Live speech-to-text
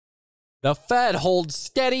The Fed holds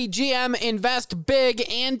steady, GM invest big,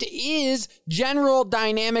 and is General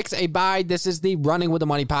Dynamics a buy? This is the Running with the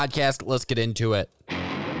Money podcast. Let's get into it.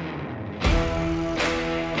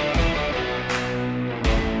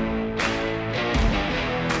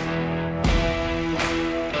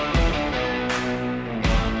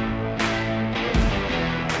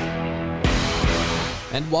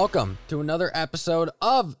 And welcome to another episode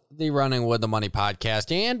of the Running with the Money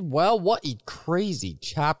podcast. And, well, what a crazy,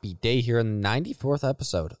 choppy day here in the 94th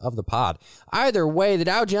episode of the pod. Either way, the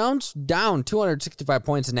Dow Jones down 265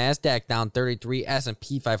 points, the NASDAQ down 33,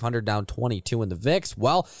 S&P 500 down 22, and the VIX,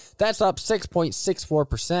 well, that's up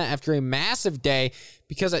 6.64% after a massive day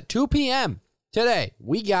because at 2 p.m. today,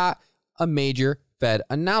 we got a major Fed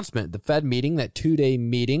announcement. The Fed meeting, that two-day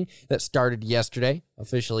meeting that started yesterday,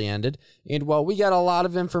 officially ended. And, well, we got a lot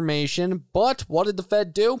of information, but what did the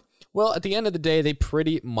Fed do? Well, at the end of the day, they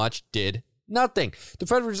pretty much did nothing. The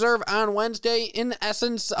Federal Reserve on Wednesday, in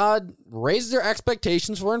essence, raised their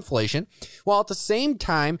expectations for inflation, while at the same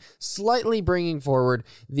time slightly bringing forward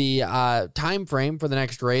the time frame for the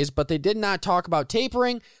next raise. But they did not talk about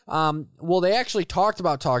tapering. They actually talked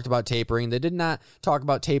about tapering. They did not talk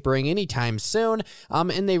about tapering anytime soon,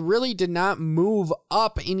 and they really did not move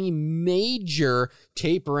up any major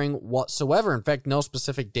tapering whatsoever. In fact, no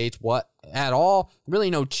specific dates at all, really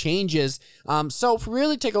no changes. So if we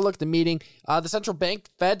really take a look at the meeting, the central bank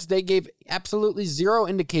feds, they gave absolutely zero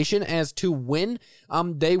indication as to when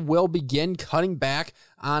they will begin cutting back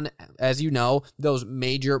on, as you know, those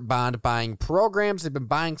major bond buying programs. They've been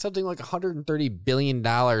buying something like $130 billion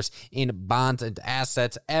in bonds and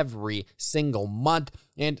assets every single month.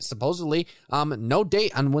 And supposedly, no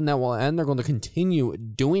date on when that will end. They're going to continue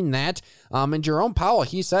doing that. And Jerome Powell,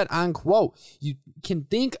 he said, on quote, "You can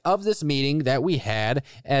think of this meeting that we had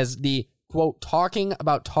as the, quote, talking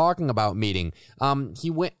about meeting."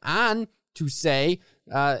 He went on to say,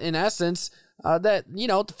 in essence, that,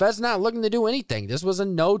 the Fed's not looking to do anything. This was a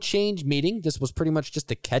no change meeting. This was pretty much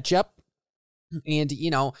just a catch up. And,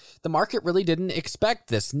 the market really didn't expect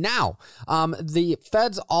this. Now, the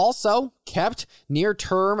Feds also kept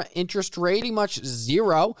near-term interest rate pretty much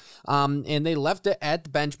zero, and they left it at the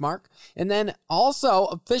benchmark. And then also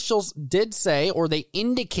officials did say, or they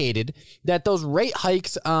indicated, that those rate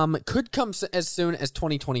hikes could come as soon as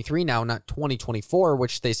 2023 now, not 2024,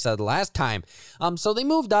 which they said last time. So they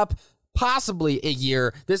moved up possibly a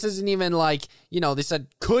year. This isn't even like, they said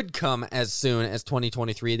could come as soon as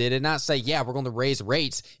 2023. They did not say, yeah, we're going to raise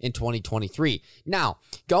rates in 2023. Now,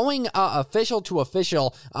 going official to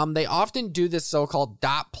official, they often do this so-called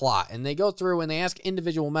dot plot, and they go through and they ask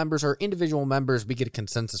individual members, or individual members we get a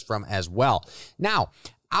consensus from as well. Now,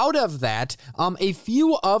 out of that, a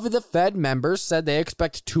few of the Fed members said they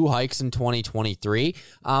expect 2 hikes in 2023,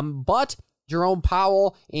 but Jerome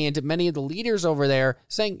Powell and many of the leaders over there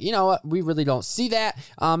saying, we really don't see that,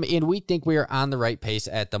 and we think we are on the right pace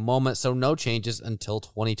at the moment, so no changes until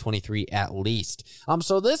 2023 at least.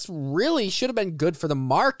 So this really should have been good for the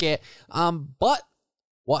market, but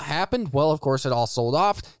what happened? Well, of course, it all sold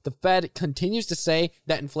off. The Fed continues to say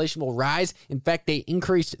that inflation will rise. In fact, they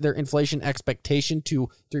increased their inflation expectation to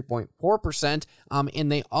 3.4%,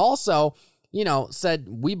 and they also said,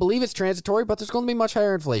 we believe it's transitory, but there's going to be much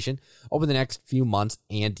higher inflation over the next few months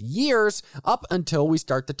and years up until we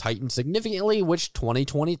start to tighten significantly, which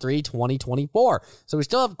 2023, 2024. So we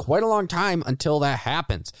still have quite a long time until that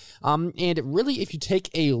happens. And really, if you take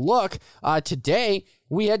a look today,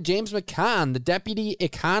 we had James McCann, the deputy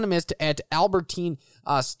economist at Albertine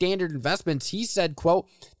Standard Investments. He said, quote,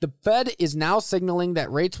 "The Fed is now signaling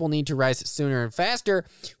that rates will need to rise sooner and faster,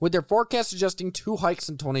 with their forecast suggesting 2 hikes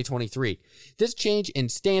in 2023. This change in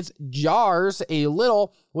stance jars a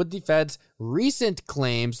little with the Fed's recent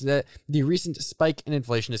claims that the recent spike in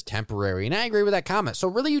inflation is temporary." And I agree with that comment. So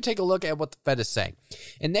really, you take a look at what the Fed is saying.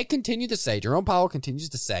 And they continue to say, Jerome Powell continues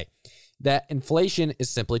to say, that inflation is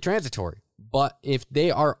simply transitory. But if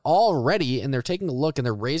they are already, and they're taking a look and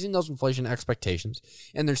they're raising those inflation expectations,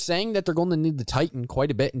 and they're saying that they're going to need to tighten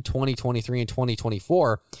quite a bit in 2023 and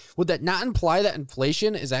 2024, would that not imply that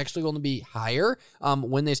inflation is actually going to be higher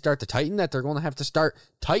when they start to tighten, that they're going to have to start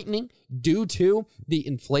tightening due to the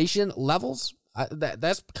inflation levels?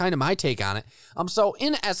 That's kind of my take on it. So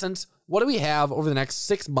in essence, what do we have over the next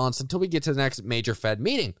 6 months until we get to the next major Fed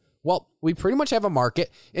meeting? Well, we pretty much have a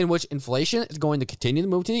market in which inflation is going to continue to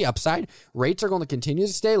move to the upside. Rates are going to continue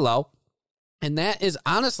to stay low. And that is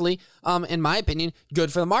honestly, in my opinion,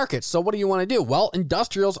 good for the market. So what do you want to do? Well,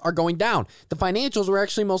 industrials are going down. The financials were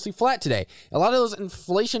actually mostly flat today. A lot of those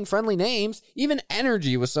inflation-friendly names, even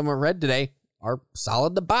energy was somewhat red today, are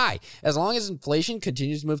solid to buy. As long as inflation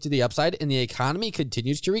continues to move to the upside and the economy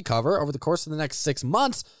continues to recover over the course of the next 6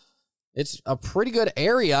 months, it's a pretty good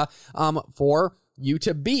area for you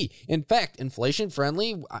to be. In fact, inflation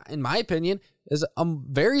friendly, in my opinion, is a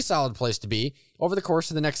very solid place to be over the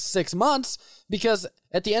course of the next 6 months, because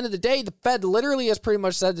at the end of the day, the Fed literally has pretty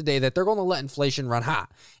much said today that they're going to let inflation run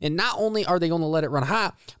hot. And not only are they going to let it run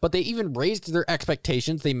hot, but they even raised their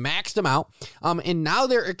expectations. They maxed them out. And now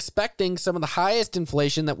they're expecting some of the highest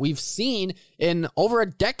inflation that we've seen in over a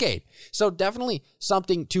decade. So definitely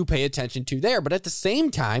something to pay attention to there. But at the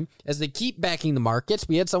same time, as they keep backing the markets,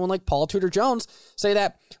 we had someone like Paul Tudor Jones say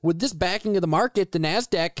that with this backing of the market, the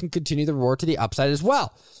NASDAQ can continue the roar to the upside as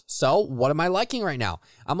well. So what am I liking right now?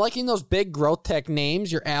 I'm liking those big growth tech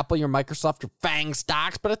names, your Apple, your Microsoft, your FANG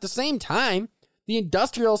stocks. But at the same time, the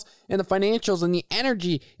industrials and the financials and the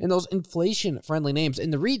energy and those inflation-friendly names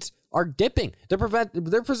and the REITs are dipping.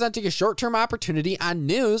 They're presenting a short-term opportunity on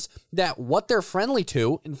news that what they're friendly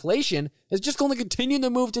to, inflation, is just going to continue to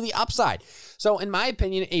move to the upside. So in my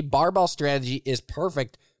opinion, a barbell strategy is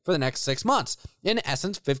perfect for the next 6 months. In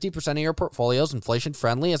essence, 50% of your portfolio is inflation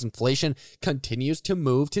friendly as inflation continues to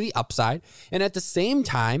move to the upside. And at the same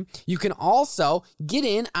time, you can also get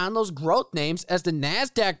in on those growth names as the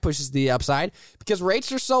NASDAQ pushes to the upside, because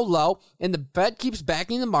rates are so low and the Fed keeps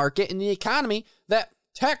backing the market and the economy that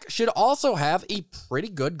tech should also have a pretty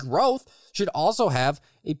good growth, should also have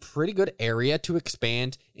a pretty good area to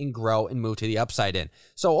expand and grow and move to the upside in.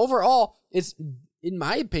 So overall, it's, in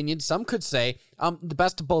my opinion, some could say the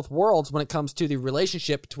best of both worlds when it comes to the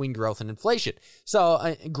relationship between growth and inflation.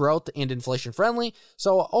 So growth and inflation friendly.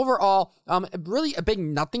 So overall, really a big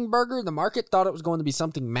nothing burger. The market thought it was going to be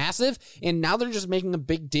something massive, and now they're just making a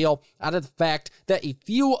big deal out of the fact that a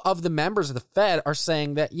few of the members of the Fed are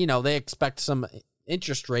saying that, they expect some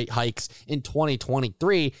interest rate hikes in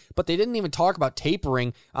 2023, but they didn't even talk about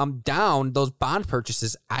tapering down those bond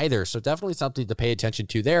purchases either. So definitely something to pay attention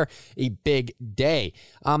to there. A big day.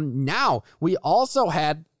 Now, we also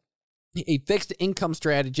had a fixed income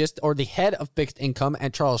strategist, or the head of fixed income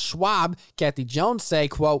at Charles Schwab, Kathy Jones, say,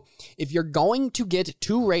 quote, if you're going to get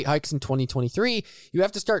 2 rate hikes in 2023, you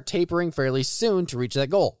have to start tapering fairly soon to reach that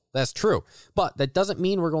goal. That's true. But that doesn't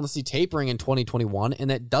mean we're going to see tapering in 2021. And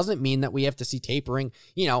that doesn't mean that we have to see tapering,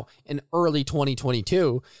 in early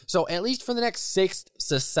 2022. So at least for the next 6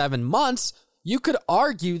 to 7 months, you could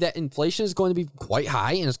argue that inflation is going to be quite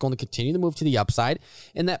high and it's going to continue to move to the upside,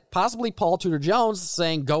 and that possibly Paul Tudor Jones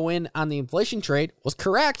saying go in on the inflation trade was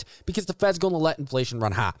correct, because the Fed's going to let inflation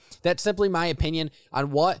run hot. That's simply my opinion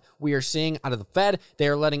on what we are seeing out of the Fed. They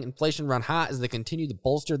are letting inflation run hot as they continue to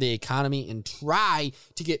bolster the economy and try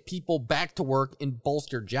to get people back to work and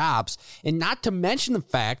bolster jobs. And not to mention the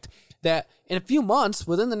fact that in a few months,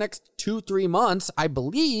 within the next 2-3 months, I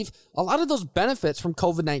believe a lot of those benefits from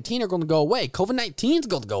COVID-19 are going to go away. COVID-19 is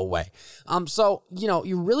going to go away. So,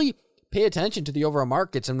 you really pay attention to the overall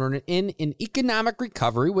markets, and we're in an economic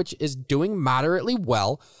recovery, which is doing moderately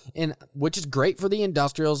well, and which is great for the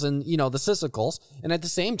industrials and, the cyclicals. And at the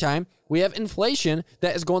same time, we have inflation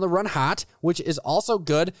that is going to run hot, which is also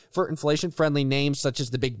good for inflation-friendly names such as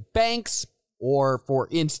the big banks, or for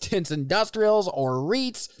instance, industrials or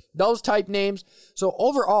REITs, those type names. So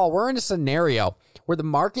overall, we're in a scenario where the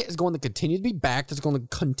market is going to continue to be backed. It's going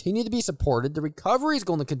to continue to be supported. The recovery is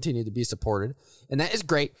going to continue to be supported. And that is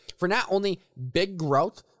great for not only big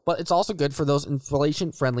growth, but it's also good for those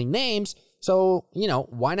inflation-friendly names. So,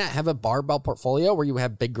 why not have a barbell portfolio where you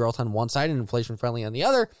have big growth on one side and inflation-friendly on the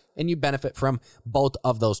other, and you benefit from both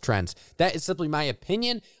of those trends? That is simply my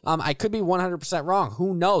opinion. I could be 100% wrong.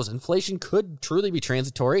 Who knows? Inflation could truly be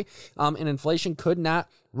transitory, and inflation could not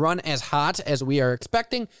run as hot as we are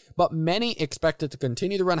expecting, but many expect it to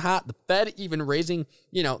continue to run hot. The Fed even raising,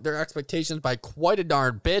 their expectations by quite a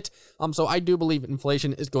darn bit. So I do believe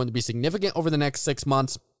inflation is going to be significant over the next 6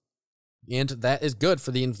 months. And that is good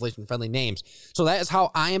for the inflation-friendly names. So that is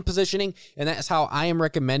how I am positioning, and that is how I am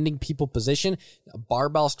recommending people position. A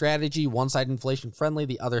barbell strategy, one side inflation-friendly,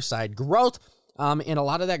 the other side growth. And a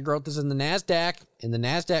lot of that growth is in the NASDAQ, and the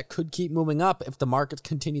NASDAQ could keep moving up if the markets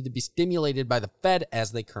continue to be stimulated by the Fed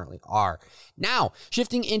as they currently are. Now,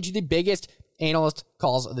 shifting into the biggest analyst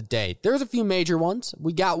calls of the day. There's a few major ones.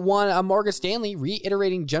 We got one, Morgan Stanley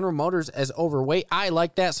reiterating General Motors as overweight. I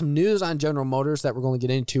like that. Some news on General Motors that we're going to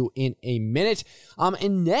get into in a minute.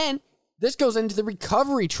 And then this goes into the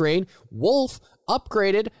recovery trade. Wolf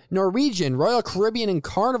upgraded Norwegian, Royal Caribbean, and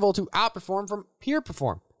Carnival to outperform from peer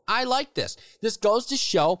perform. I like this. This goes to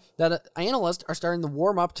show that analysts are starting to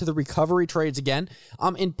warm up to the recovery trades again,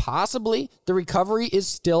 and possibly the recovery is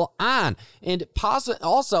still on. And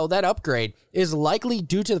also that upgrade is likely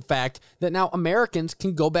due to the fact that now Americans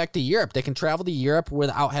can go back to Europe. They can travel to Europe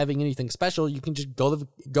without having anything special. You can just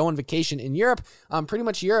go on vacation in Europe. Pretty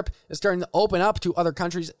much Europe is starting to open up to other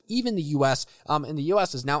countries, even the U.S., and the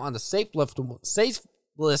U.S. is now on the safe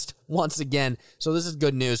list once again. So this is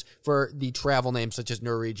good news for the travel names such as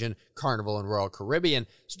Norwegian, Carnival, and Royal Caribbean.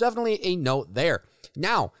 So definitely a note there.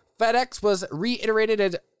 Now, FedEx was reiterated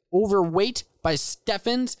as overweight by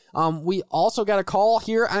Stephens. We also got a call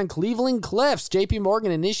here on Cleveland Cliffs. JP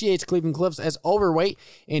Morgan initiates Cleveland Cliffs as overweight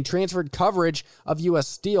and transferred coverage of U.S.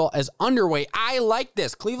 Steel as underweight. I like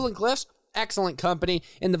this. Cleveland Cliffs, excellent company,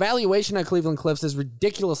 and the valuation of Cleveland Cliffs is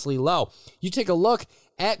ridiculously low. You take a look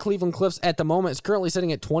at Cleveland Cliffs at the moment, it's currently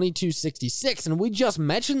sitting at $22.66, and we just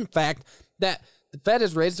mentioned the fact that the Fed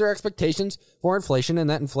has raised their expectations for inflation, and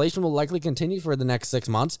that inflation will likely continue for the next 6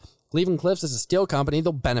 months. Cleveland Cliffs is a steel company.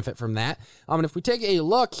 They'll benefit from that. And if we take a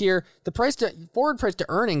look here, the forward price to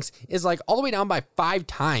earnings is like all the way down by 5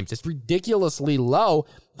 times. It's ridiculously low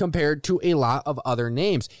compared to a lot of other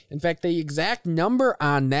names. In fact, the exact number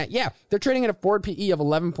on that, they're trading at a forward PE of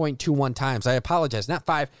 11.21 times. I apologize, not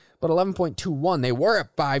 5, but 11.21. They were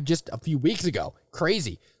at 5 just a few weeks ago.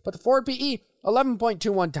 Crazy. But the forward PE,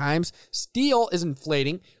 11.21 times. Steel is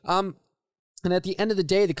inflating. And at the end of the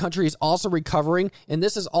day, the country is also recovering. And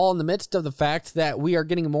this is all in the midst of the fact that we are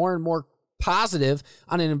getting more and more positive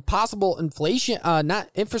on an impossible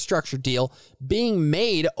infrastructure deal being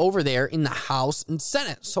made over there in the House and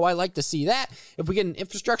Senate. So I like to see that. If we get an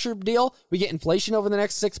infrastructure deal, we get inflation over the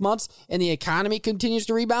next 6 months, and the economy continues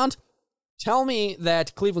to rebound, tell me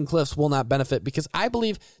that Cleveland Cliffs will not benefit, because I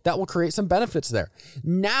believe that will create some benefits there.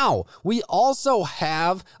 Now, we also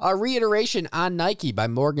have a reiteration on Nike by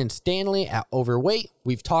Morgan Stanley at overweight.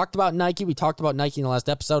 We've talked about Nike. We talked about Nike in the last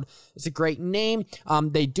episode. It's a great name.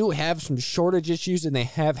 They do have some shortage issues, and they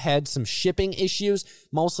have had some shipping issues,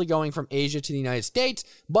 mostly going from Asia to the United States.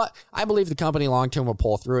 But I believe the company long-term will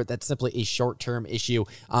pull through it. That's simply a short-term issue,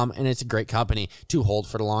 and it's a great company to hold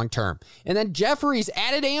for the long term. And then Jefferies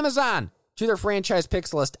added Amazon to their franchise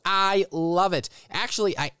picks list. I love it.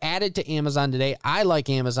 Actually, I added to Amazon today. I like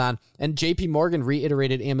Amazon, and JP Morgan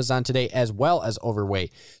reiterated Amazon today as well as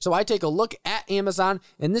overweight. So I take a look at Amazon,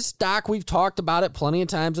 and this stock, we've talked about it plenty of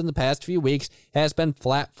times in the past few weeks, has been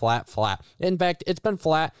flat. In fact, it's been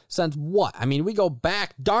flat since what? I mean, we go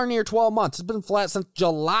back darn near 12 months. It's been flat since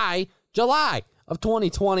July of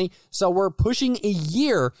 2020. So we're pushing a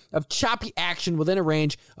year of choppy action within a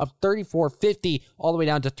range of 34.50 all the way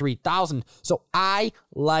down to 3,000. So I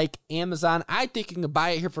like Amazon. I think you can buy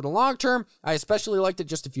it here for the long term. I especially liked it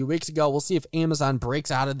just a few weeks ago. We'll see if Amazon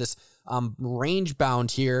breaks out of this range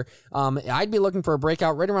bound here. I'd be looking for a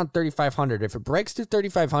breakout right around 3,500. If it breaks through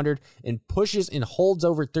 3,500 and pushes and holds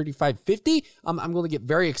over 3,550, I'm going to get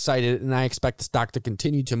very excited, and I expect the stock to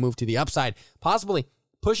continue to move to the upside, possibly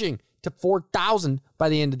pushing to 4,000 by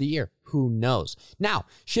the end of the year. Who knows? Now,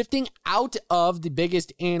 shifting out of the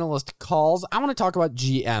biggest analyst calls, I want to talk about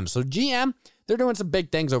GM. So GM, they're doing some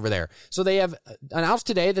big things over there. So they have announced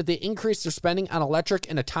today that they increased their spending on electric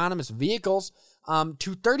and autonomous vehicles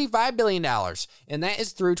to $35 billion, and that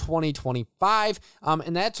is through 2025,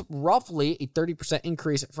 and that's roughly a 30%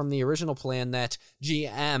 increase from the original plan that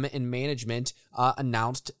GM and management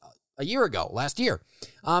announced a year ago, last year.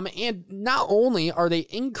 And not only are they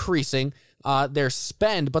increasing their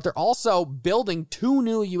spend, but they're also building 2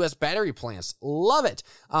 new U.S. battery plants. Love it.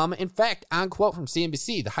 In fact, on quote from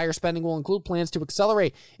CNBC, the higher spending will include plans to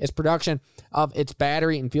accelerate its production of its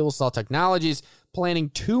battery and fuel cell technologies, planning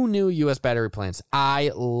 2 new U.S. battery plants. I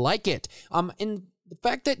like it. And the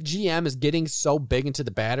fact that GM is getting so big into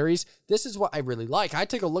the batteries, this is what I really like. I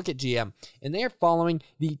take a look at GM, and they are following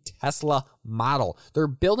the Tesla model. They're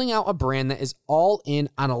building out a brand that is all in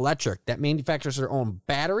on electric, that manufactures their own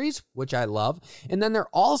batteries, which I love. And then they're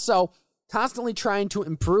also constantly trying to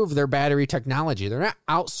improve their battery technology. They're not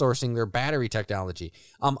outsourcing their battery technology.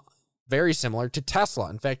 Very similar to Tesla.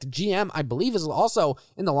 In fact, GM, I believe, is also,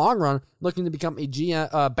 in the long run, looking to become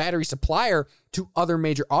a battery supplier to other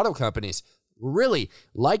major auto companies. Really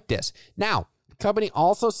like this. Now, the company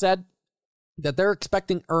also said that they're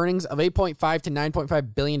expecting earnings of $8.5 to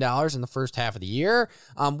 $9.5 billion in the first half of the year,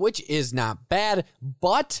 which is not bad,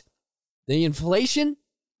 but the inflation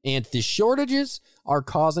And the shortages are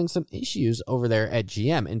causing some issues over there at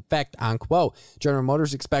GM. In fact, on quote, General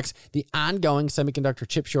Motors expects the ongoing semiconductor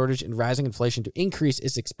chip shortage and rising inflation to increase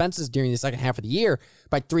its expenses during the second half of the year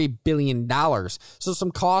by $3 billion. So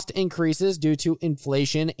some cost increases due to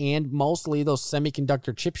inflation and mostly those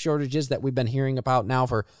semiconductor chip shortages that we've been hearing about now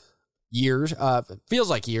for years, feels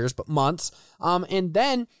like years, but months. And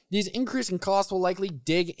then these increasing costs will likely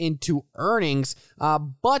dig into earnings.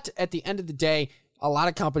 But at the end of the day, a lot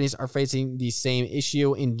of companies are facing the same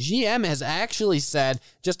issue, and GM has actually said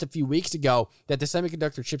just a few weeks ago that the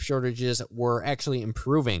semiconductor chip shortages were actually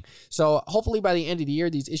improving. So hopefully by the end of the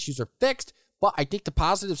year, these issues are fixed, but I think the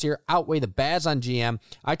positives here outweigh the bads on GM.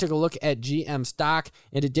 I took a look at GM stock,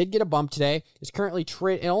 and it did get a bump today. It's currently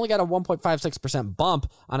it only got a 1.56%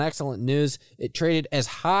 bump on excellent news. It traded as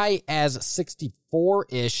high as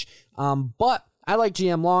 64-ish, but I like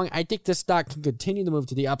GM long. I think this stock can continue to move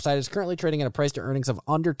to the upside. It's currently trading at a price to earnings of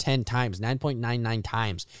under 10 times, 9.99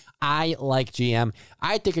 times. I like GM.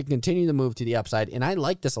 I think it can continue to move to the upside, and I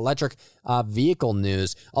like this electric vehicle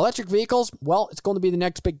news. Electric vehicles, well, it's going to be the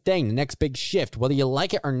next big thing, the next big shift. Whether you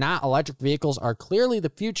like it or not, electric vehicles are clearly the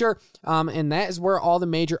future, and that is where all the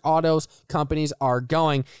major autos companies are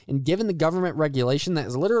going. And given the government regulation that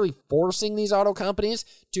is literally forcing these auto companies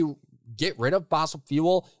to get rid of fossil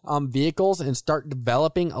fuel vehicles and start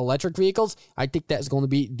developing electric vehicles, I think that's going to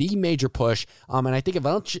be the major push. And I think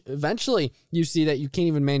eventually you see that you can't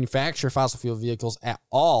even manufacture fossil fuel vehicles at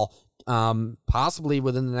all, possibly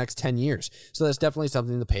within the next 10 years. So that's definitely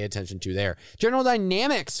something to pay attention to there. General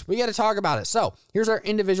Dynamics, we got to talk about it. So here's our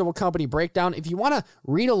individual company breakdown. If you want to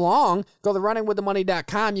read along, go to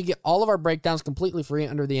runningwiththemoney.com. You get all of our breakdowns completely free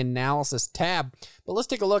under the analysis tab. But let's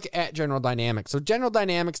take a look at General Dynamics. So General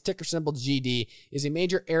Dynamics, ticker symbol GD, is a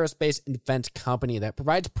major aerospace and defense company that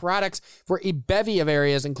provides products for a bevy of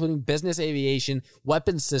areas, including business aviation,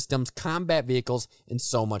 weapons systems, combat vehicles, and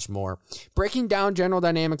so much more. Breaking down General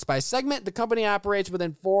Dynamics by segment, the company operates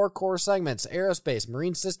within 4 core segments: aerospace,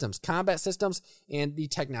 marine systems, combat systems, and the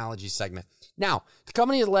technology segment. Now, the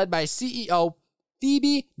company is led by CEO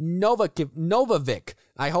Phoebe Novakovic.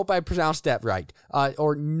 I hope I pronounced that right.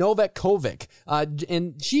 Or Novakovic.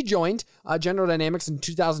 And she joined General Dynamics in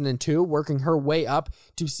 2002, working her way up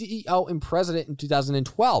to CEO and president in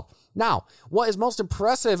 2012. Now, what is most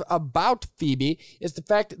impressive about Phoebe is the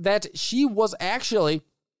fact that she was actually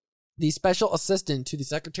the special assistant to the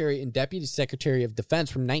Secretary and Deputy Secretary of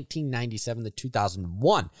Defense from 1997 to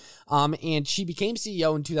 2001. And she became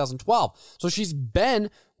CEO in 2012. So she's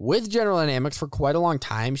been with General Dynamics for quite a long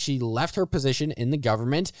time. She left her position in the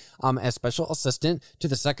government as special assistant to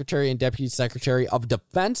the Secretary and Deputy Secretary of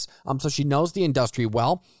Defense. So she knows the industry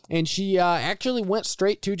well. And she actually went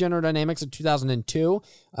straight to General Dynamics in 2002.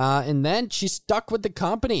 And then she stuck with the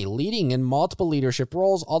company, leading in multiple leadership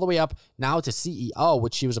roles all the way up now to CEO,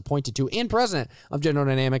 which she was appointed to, and president of General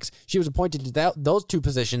Dynamics. She was appointed to those 2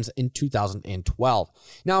 positions in 2012.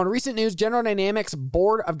 Now, in recent news, General Dynamics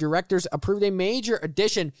Board of Directors approved a major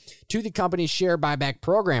addition to the company's share buyback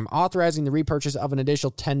program, authorizing the repurchase of an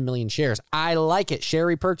additional 10 million shares. I like it. Share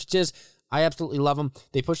repurchases, I absolutely love them.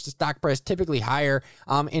 They push the stock price typically higher,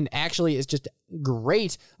 and actually it's just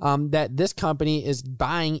great that this company is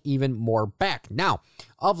buying even more back. Now,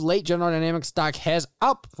 of late, General Dynamics stock has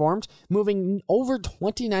outperformed, moving over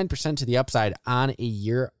 29% to the upside on a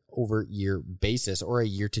year-over-year basis or a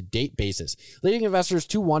year-to-date basis, leading investors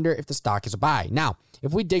to wonder if the stock is a buy. Now,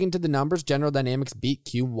 if we dig into the numbers, General Dynamics beat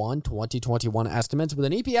Q1 2021 estimates with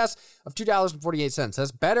an EPS of $2.48.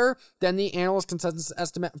 That's better than the analyst consensus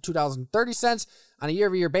estimate of $2.30 on a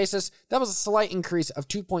year-over-year basis. That was a slight increase of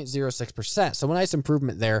 2.06%. So a nice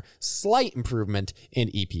improvement there, slight improvement in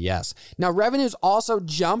EPS. Now, revenues also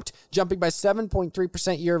jumping by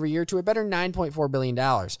 7.3% year-over-year to a better $9.4 billion.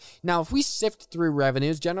 Now, if we sift through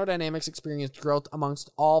revenues, General Dynamics experienced growth amongst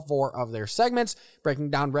all 4 of their segments. Breaking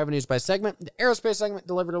down revenues by segment, the aerospace segment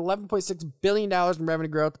delivered $11.6 billion in revenue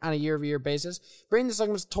growth on a year-over-year basis, bringing the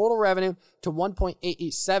segment's total revenue to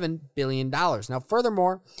 $1.887 billion. Now,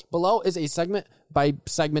 furthermore, below is a segment by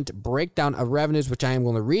segment breakdown of revenues, which I am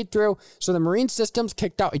going to read through. So the marine systems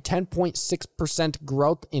kicked out a 10.6%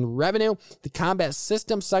 growth in revenue. The combat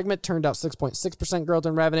systems segment turned out 6.6% growth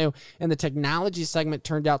in revenue, and the technology segment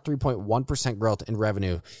turned out 3.1% growth in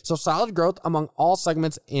revenue. So solid growth among all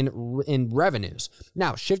segments in revenues.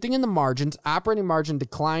 Now, shifting in the margins, operating margin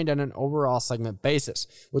declined on an overall segment basis,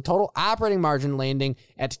 with total operating margin landing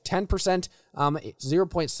at 10%,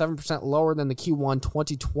 0.7% lower than the Q1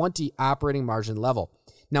 2020 operating margin level.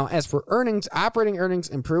 Now, as for earnings, operating earnings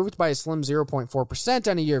improved by a slim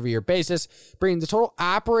 0.4% on a year-over-year basis, bringing the total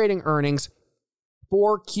operating earnings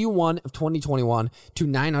for Q1 of 2021 to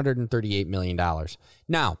 $938 million.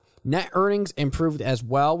 Now, net earnings improved as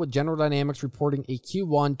well, with General Dynamics reporting a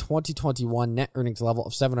Q1 2021 net earnings level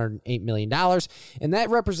of $708 million, and that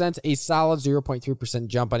represents a solid 0.3%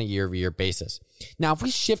 jump on a year-over-year basis. Now, if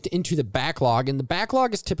we shift into the backlog, and the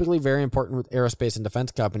backlog is typically very important with aerospace and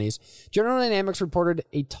defense companies, General Dynamics reported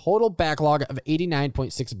a total backlog of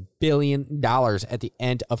 $89.6 billion at the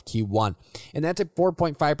end of Q1, and that's a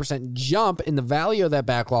 4.5% jump in the value of that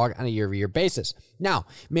backlog on a year-over-year basis. Now,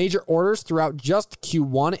 major orders throughout just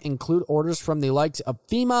Q1 include orders from the likes of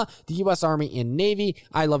FEMA, the U.S. Army, and Navy.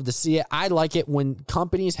 I love to see it. I like it when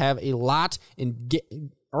companies have a lot and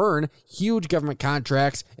earn huge government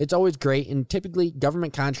contracts. It's always great, and typically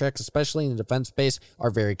government contracts, especially in the defense space,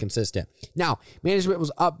 are very consistent. Now, management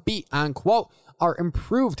was upbeat on, quote, our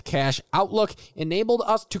improved cash outlook enabled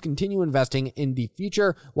us to continue investing in the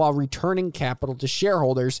future while returning capital to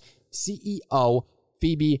shareholders, CEO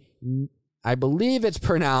Phoebe, I believe it's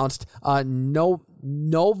pronounced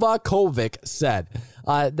Novakovic said.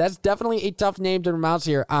 That's definitely a tough name to pronounce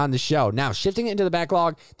here on the show. Now, shifting into the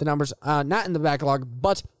backlog, the numbers, not in the backlog,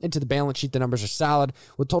 but into the balance sheet, the numbers are solid,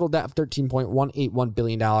 with total debt of $13.181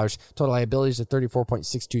 billion, total liabilities of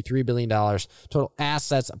 $34.623 billion, total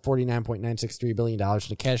assets of $49.963 billion,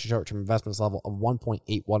 and a cash and short-term investments level of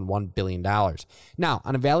 $1.811 billion. Now,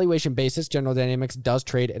 on a valuation basis, General Dynamics does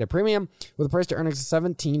trade at a premium, with a price to earnings of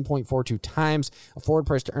 17.42 times, a forward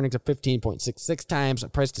price to earnings of 15.66 times, a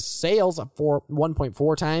price to sales of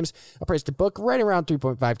 1.4 times, a price to book right around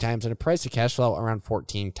 3.5 times, and a price to cash flow around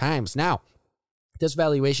 14 times. Now, this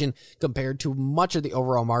valuation compared to much of the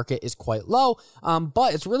overall market is quite low,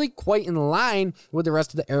 but it's really quite in line with the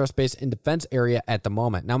rest of the aerospace and defense area at the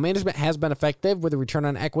moment. Now, management has been effective with a return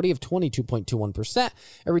on equity of 22.21%,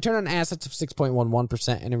 a return on assets of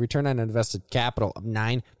 6.11%, and a return on invested capital of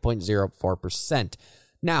 9.04%.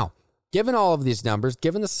 Now, given all of these numbers,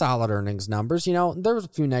 given the solid earnings numbers, there was a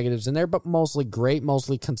few negatives in there, but mostly great,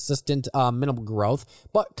 mostly consistent, minimal growth,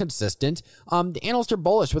 but consistent. The analysts are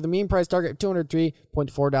bullish with a mean price target of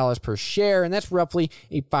 $203.4 per share, and that's roughly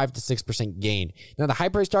a 5 to 6% gain. Now, the high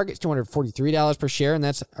price target is $243 per share, and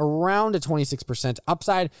that's around a 26%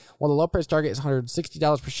 upside, while the low price target is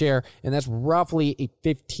 $160 per share, and that's roughly a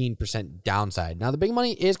 15% downside. Now, the big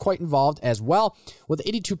money is quite involved as well, with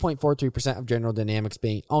 82.43% of General Dynamics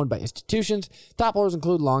being owned by institutions. Top holders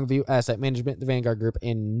include Longview Asset Management, the Vanguard Group,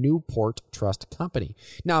 and Newport Trust Company.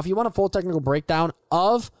 Now, if you want a full technical breakdown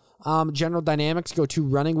of General Dynamics, go to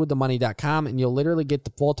runningwiththemoney.com, and you'll literally get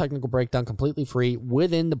the full technical breakdown completely free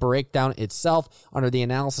within the breakdown itself. Under the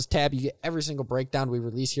analysis tab, you get every single breakdown we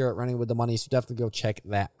release here at Running with the Money, so definitely go check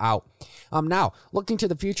that out. Now, looking to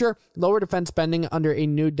the future, lower defense spending under a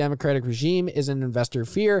new Democratic regime is an investor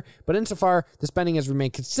fear, but insofar, the spending has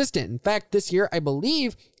remained consistent. In fact, this year, I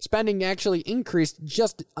believe spending actually increased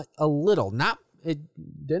just a little, it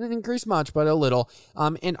didn't increase much, but a little.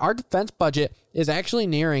 And our defense budget is actually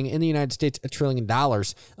nearing, in the United States, $1 trillion.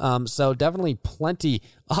 So definitely plenty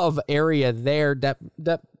of area there,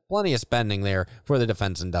 plenty of spending there for the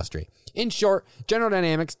defense industry. In short, General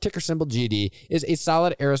Dynamics, ticker symbol GD, is a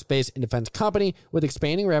solid aerospace and defense company with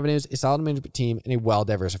expanding revenues, a solid management team, and a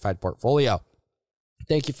well-diversified portfolio.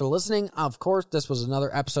 Thank you for listening. Of course, this was another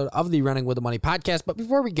episode of the Running with the Money podcast. But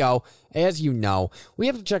before we go, as you know, we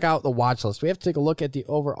have to check out the watch list. We have to take a look at the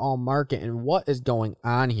overall market and what is going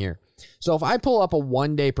on here. So if I pull up a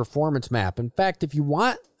one-day performance map, in fact, if you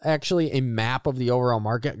want actually a map of the overall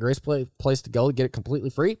market, great place to go to get it completely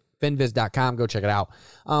free, finviz.com, go check it out.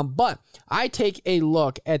 But I take a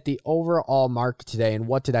look at the overall market today, and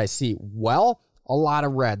what did I see? Well, a lot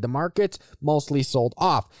of red. The market's mostly sold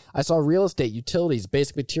off. I saw real estate, utilities,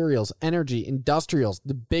 basic materials, energy, industrials,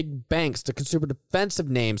 the big banks, the consumer defensive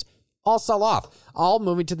names, all sell off, all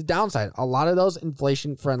moving to the downside. A lot of those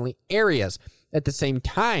inflation-friendly areas. At the same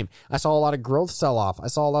time, I saw a lot of growth sell off. I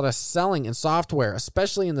saw a lot of selling in software,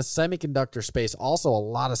 especially in the semiconductor space. Also, a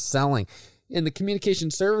lot of selling. In the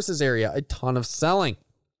communication services area, a ton of selling.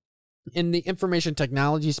 In the information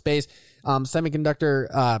technology space,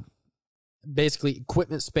 semiconductor basically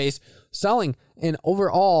equipment space, selling, and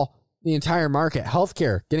overall the entire market,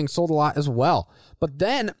 healthcare getting sold a lot as well. But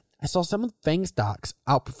then I saw some of the FANG stocks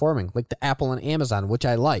outperforming, like the Apple and Amazon, which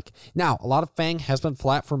I like. Now, a lot of FANG has been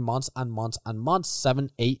flat for months on months on months, 7,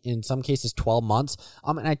 8, in some cases 12 months.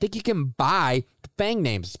 And I think you can buy the FANG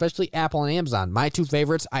names, especially Apple and Amazon. My two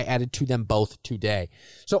favorites, I added to them both today.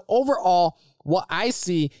 So overall, what I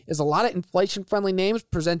see is a lot of inflation-friendly names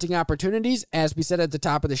presenting opportunities. As we said at the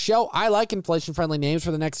top of the show, I like inflation-friendly names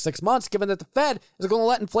for the next 6 months, given that the Fed is going to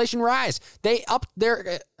let inflation rise. They upped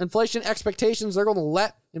their inflation expectations. They're going to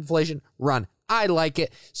let inflation run I like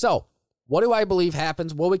it. So what do I believe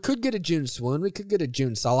happens? Well, we could get a June swoon. We could get a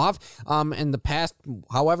June sell-off. In the past,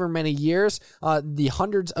 however many years, the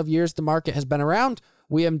hundreds of years the market has been around,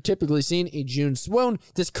 we have typically seen a June swoon.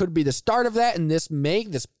 This could be the start of that, and this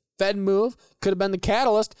Fed move could have been the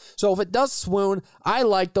catalyst. So if it does swoon, I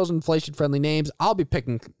like those inflation-friendly names. I'll be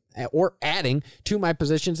picking or adding to my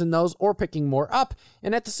positions in those or picking more up.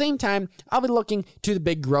 And at the same time, I'll be looking to the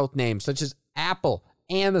big growth names such as Apple,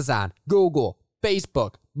 Amazon, Google,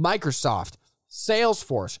 Facebook, Microsoft,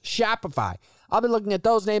 Salesforce, Shopify. I'll be looking at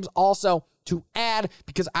those names also to add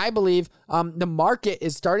because I believe the market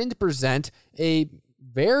is starting to present a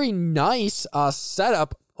very nice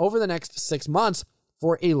setup over the next 6 months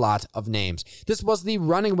for a lot of names. This was the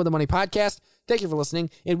Running with the Money podcast. Thank you for listening.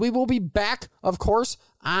 And we will be back, of course,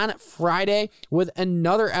 on Friday with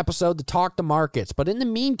another episode to talk the markets. But in the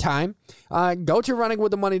meantime, go to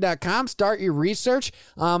runningwiththemoney.com, start your research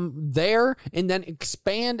there, and then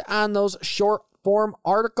expand on those short form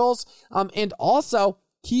articles. And also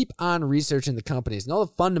keep on researching the companies. Know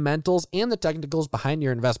the fundamentals and the technicals behind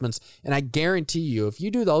your investments. And I guarantee you, if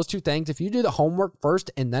you do those two things, if you do the homework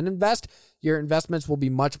first and then invest, your investments will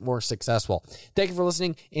be much more successful. Thank you for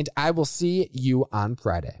listening, and I will see you on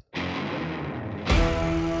Friday.